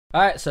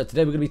Alright, so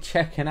today we're going to be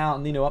checking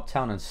out Nino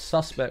Uptown and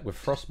Suspect with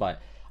Frostbite.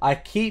 I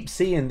keep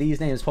seeing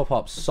these names pop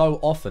up so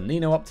often.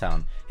 Nino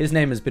Uptown, his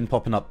name has been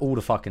popping up all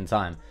the fucking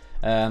time.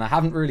 And I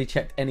haven't really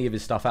checked any of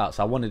his stuff out,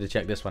 so I wanted to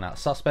check this one out.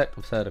 Suspect,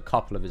 I've heard a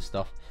couple of his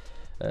stuff.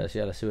 So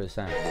yeah, let's see what it's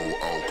saying.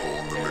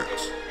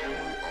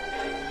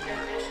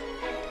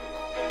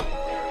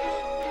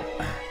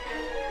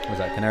 Was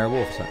that Canary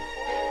Wharf or something?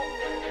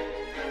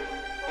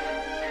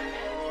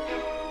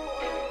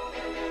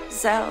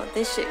 So,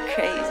 this shit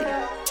crazy.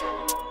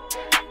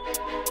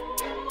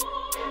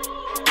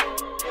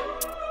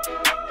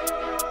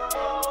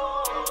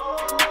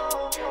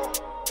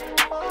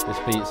 This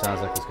beat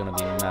sounds like it's gonna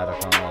be mad, I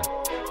can't lie.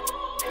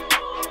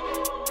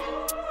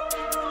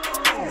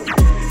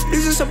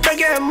 This is a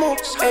big ass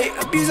moves, ayy.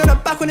 Abuse on the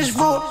back when it's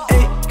raw,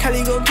 ayy.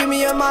 Kelly gon' give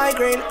me a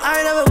migraine. I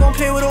ain't never gon'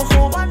 play with a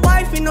hoe.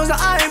 Wifey knows that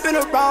I ain't been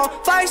around.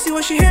 Feisty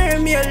when she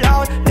hearing me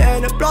aloud.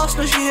 Letting the blast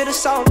know she hear the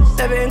sound.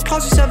 Never in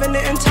closet, 7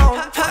 in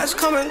town. Patterns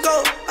come and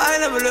go. I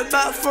ain't never look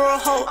back for a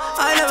hoe.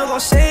 I ain't never gon'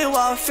 say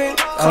what I think.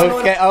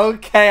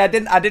 Okay. I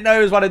didn't know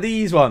it was one of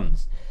these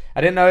ones. I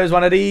didn't know it was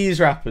one of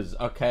these rappers.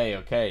 Okay.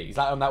 He's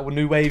like on that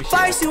new wave shit.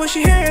 Feisty when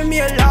she hearing me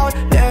aloud.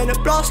 Letting the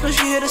blast know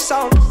she hear the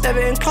sound.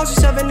 Never in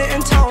closet, 7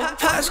 in town.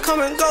 Patterns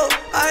come and go.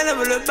 I ain't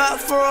never look back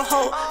for a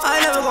hoe. I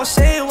ain't never gon'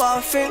 say what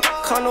I think.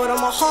 Can't know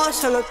that my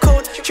heart's hella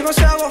cold. She gon'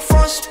 say I got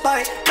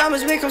frostbite.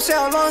 Diamonds make 'em say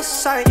I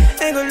lost sight.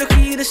 Ain't gonna look at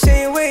you the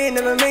same way.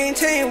 Never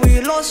maintain where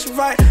you lost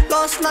right.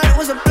 Last night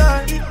was a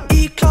blur.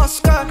 E-class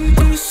skirt.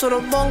 You saw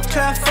the wrong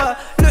clear fur.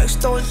 Looks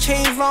don't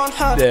change round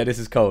her. Yeah, this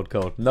is cold.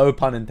 No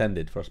pun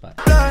intended, Frostbite.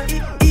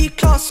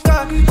 E-class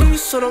skirt. You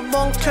saw the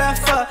wrong clear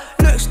fur.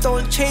 Looks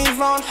don't change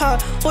round her.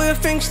 All your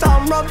things that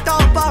I'm rubbed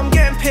out, but I'm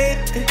getting paid.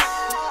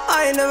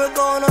 I ain't never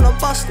going on a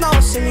bus now.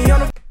 See me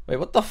on a... Wait,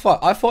 what the fuck?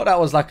 I thought that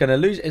was like an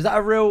illusion. Is that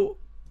a real...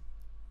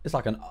 It's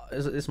like an...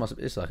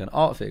 It's like an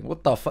art thing.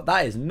 What the fuck?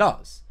 That is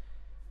nuts.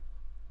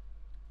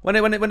 When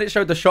it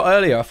showed the shot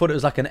earlier, I thought it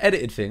was like an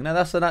edited thing. Now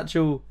that's an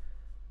actual...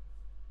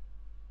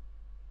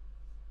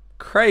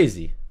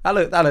 Crazy. That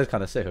looks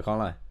kind of sick, I can't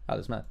lie. That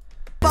looks mad.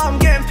 But I'm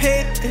getting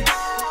paid.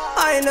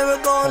 I ain't never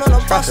going on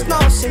a bus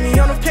now. See me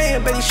on a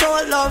plane, but you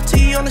showing love to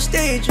you on the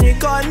stage and you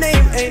got a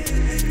name, ayy.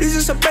 This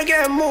is a big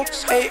ass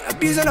moves, ayy.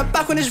 Abuse on the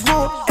back when it's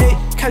raw,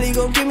 ayy. Kelly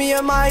gon' give me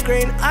a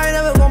migraine. I ain't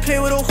never gon' play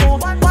with a hoe.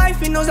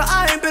 Wifey knows that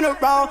I ain't been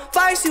around.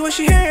 Feisty when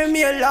she hearing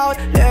me aloud.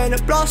 Letting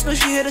the blast know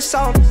she hear the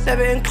sound.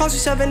 Never in closet,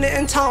 7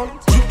 in town.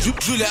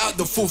 Drill it out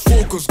the full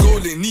focus,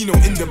 golden Nino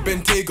in the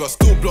Bentayga.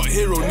 Still block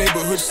hero,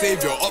 neighborhood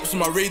savior. Ups on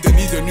my radar,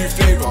 need a new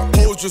flavor.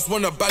 Hoes just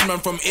want a bad man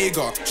from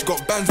Aga. She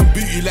got bands and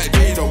booty like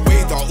Jada.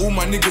 Wader, all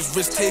my niggas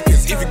risk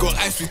takers. If you got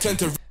ice, we tend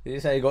to. Did you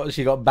say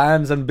she got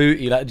bands and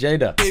booty like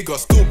Jada?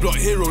 Still block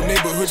hero,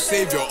 neighborhood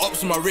savior.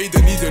 Ups on my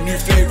radar, need a new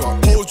flavor.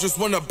 Hoes just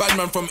want a bad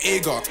man from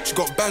Aga. She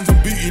got bands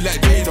and booty like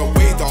Jada.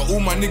 Wader, all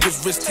my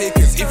niggas risk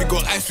takers. If you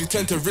got ice, we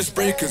tend to risk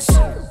breakers.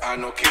 I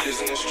know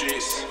killers in the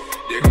streets.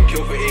 They gon'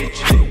 kill for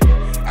AG.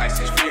 Ice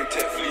is free and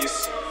tech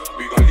fleece.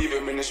 We gon' leave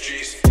him in the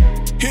streets.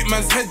 Hit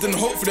man's head and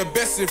hope for the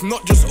best. If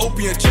not, just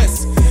open your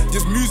chest.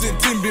 This music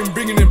team been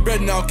bringing in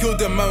bread now. Kill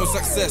them man with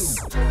success.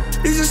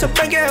 This is a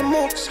big ass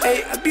moves,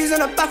 ayy. Abuse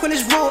on the back when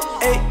it's raw,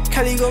 ayy.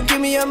 Kelly gon'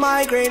 give me a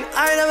migraine.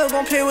 I ain't never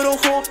gon' play with a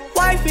hoe.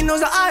 Wifey knows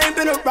that I ain't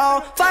been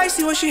around.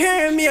 Feisty when she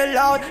hearing me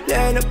aloud.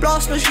 Letting the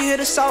blast know she hear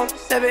the sound.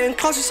 Never in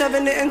closet,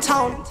 7 in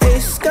town. Ayy,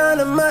 scan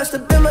the merch, the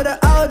bim of the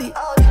Audi.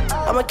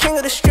 I'm a king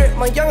of the strip,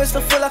 my youngest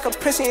to feel like a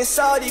prince in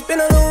Saudi. Been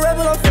a little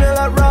rebel, I'm feeling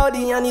like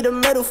rowdy. I need a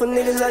medal for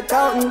niggas that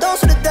doubt me.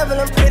 Dance with the devil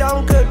and pray that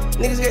I'm good.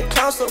 Niggas get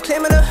clowns, stop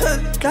claiming the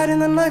hood. Gliding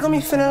the night got me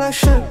feeling like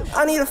shit.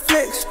 I need a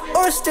flex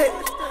or a stick,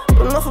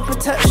 but not for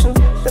protection.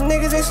 The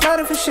niggas ain't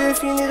sliding for shit.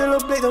 If you need a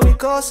little bit, then we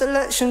got a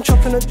selection.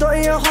 Chopping the dot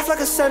in your half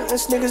like a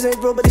sentence. Niggas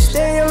ain't real, but they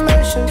stay in your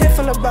mention. Hit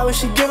from the back when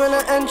she giving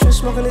her entrance.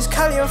 Smoking this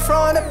Cali and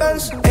throwing the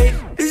Benson. Ayy,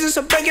 this is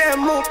a big ass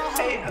move.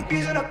 Ayy,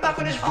 abuse on the back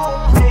when it's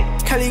raw.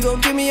 Ayy, Kelly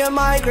gon' give me a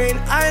migraine.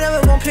 I ain't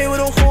never gon' play with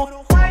a hoe.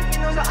 Wifey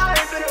knows that I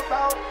ain't been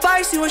around.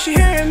 Feisty when she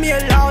hearing me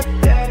aloud.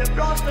 Letting the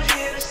blast know she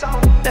hear the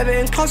sound. Never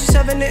in closet,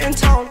 7 in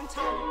town.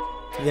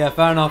 Yeah,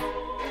 fair enough.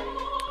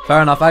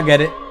 I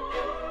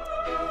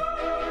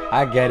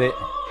get it.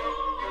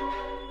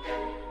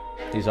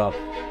 He's up.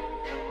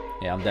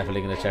 Yeah, I'm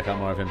definitely gonna check out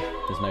more of him.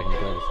 Just making the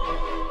playlist.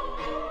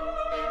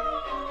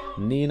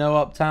 Nino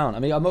Uptown. I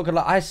mean, I'm not gonna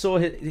lie. I saw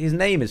his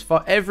name is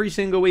for every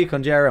single week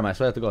on GRM. I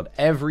swear to God,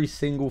 every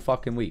single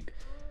fucking week.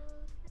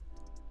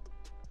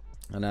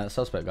 And that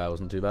Suspect guy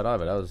wasn't too bad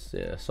either. That was,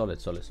 yeah, solid.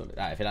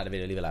 Alright, if you like the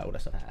video, leave a like, all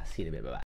that stuff. See you in a bit. Bye bye.